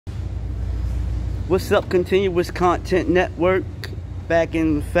What's up, Continuous Content Network? Back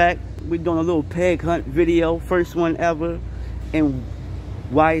in fact, we're doing a little peg hunt video, first one ever in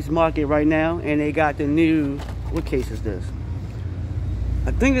Weis Market right now, and they got the new, what case is this?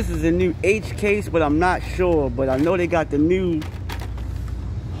 I think this is a new H case, but I'm not sure, but I know they got the new,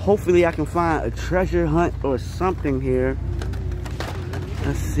 hopefully I can find a treasure hunt or something here.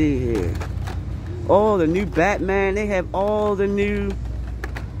 Let's see here. Oh, the new Batman, they have all the new,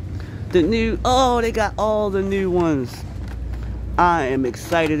 oh, they got all the new ones. I am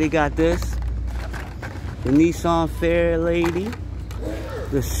excited they got this. The Nissan Fairlady,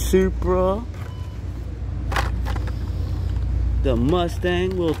 the Supra, the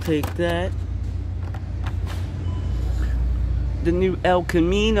Mustang, we'll take that. The new El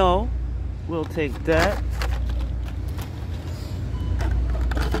Camino, we'll take that.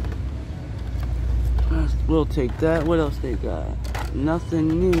 We'll take that. What else they got? Nothing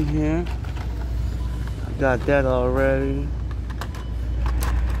new here. I got that already.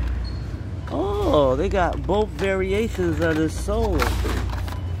 Oh, they got both variations of the Solar.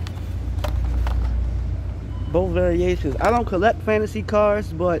 Both variations. I don't collect fantasy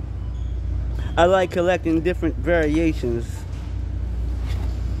cars, but I like collecting different variations.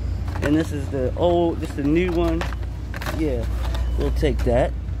 And this is the old, this is the new one. Yeah, we'll take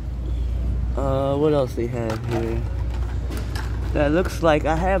that. What else they have here? That looks like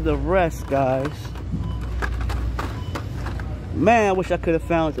I have the rest, guys. Man, I wish I could have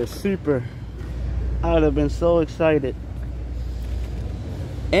found the Super. I would have been so excited.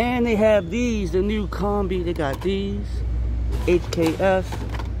 And they have these, the new Combi. They got these. HKS.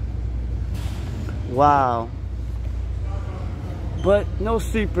 Wow. But no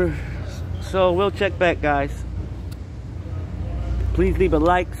Super. So we'll check back, guys. Please leave a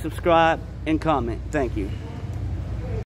like, subscribe, and comment. Thank you.